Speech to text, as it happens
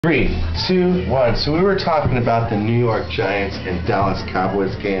Three, two, one. So we were talking about the New York Giants and Dallas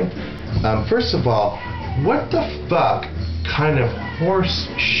Cowboys game. First of all, what the fuck kind of horse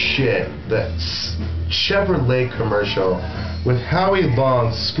shit that Chevrolet commercial with Howie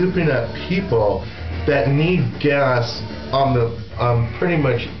Long scooping up people that need gas on the pretty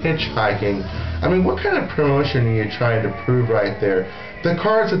much hitchhiking. I mean, what kind of promotion are you trying to prove right there? The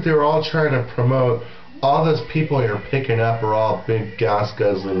cars that they're all trying to promote, all those people you're picking up are all big gas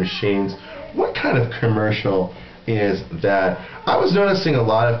guzzling machines. What kind of commercial is that? I was noticing a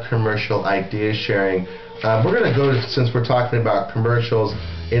lot of commercial idea sharing. We're going to go to, since we're talking about commercials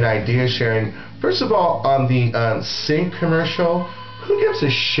and idea sharing. First of all, on the Sync commercial, who gives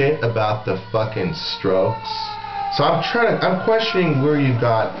a shit about the fucking Strokes? So I'm questioning where you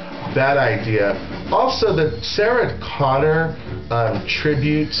got that idea. Also, the Sarah Connor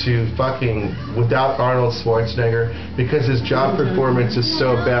tribute to fucking Without Arnold Schwarzenegger because his job performance is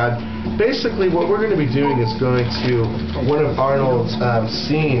so bad. Basically, what we're going to be doing is going to one of Arnold's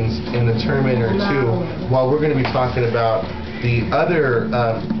scenes in the Terminator 2 while we're going to be talking about the other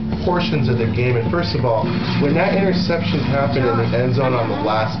portions of the game. And first of all, when that interception happened in the end zone on the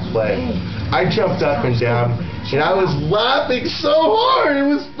last play, I jumped up and down and I was laughing so hard. It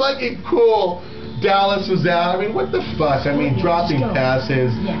was fucking cool. Dallas was out. I mean, what the fuck? I mean, dropping passes.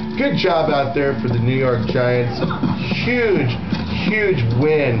 Good job out there for the New York Giants. Huge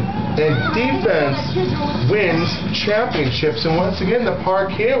win. And defense wins championships. And once again, the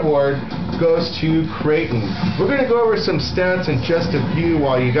Parquet Award goes to Creighton. We're going to go over some stats in just a few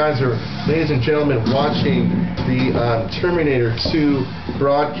while you guys are, ladies and gentlemen, watching the Terminator 2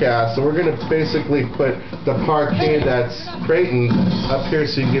 broadcast. So we're going to basically put the Parquet, that's Creighton, up here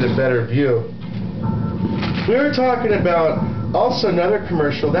so you can get a better view. We were talking about also another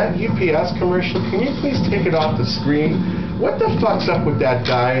commercial, that UPS commercial. Can you please take it off the screen? What the fuck's up with that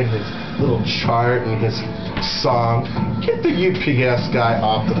guy and his little chart and his song? Get the UPS guy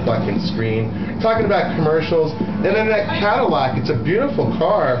off the fucking screen. Talking about commercials. And then that Cadillac, it's a beautiful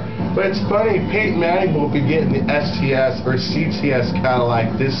car, but it's funny, Peyton Manning will be getting the STS or CTS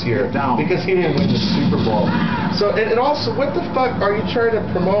Cadillac this year because he didn't win the Super Bowl. So, and also, what the fuck are you trying to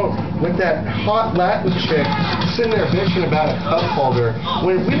promote with that hot Latin chick sitting there bitching about a cup holder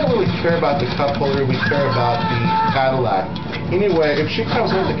when we don't really care about the cup holder, we care about the Cadillac. Anyway, if she comes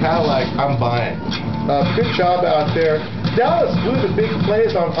with the Cadillac, I'm buying. Good job out there. Dallas blew the big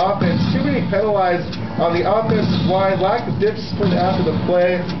plays on offense. Too many penalized on the offensive line. Lack of discipline after the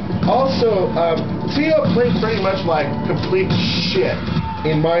play. Also, T.O. played pretty much like complete shit,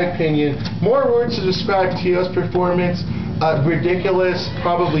 in my opinion. More words to describe T.O.'s performance. Ridiculous,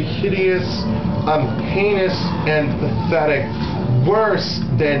 probably hideous, heinous, and pathetic. Worse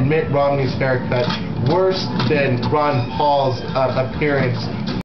than Mitt Romney's haircut. Worse than Ron Paul's appearance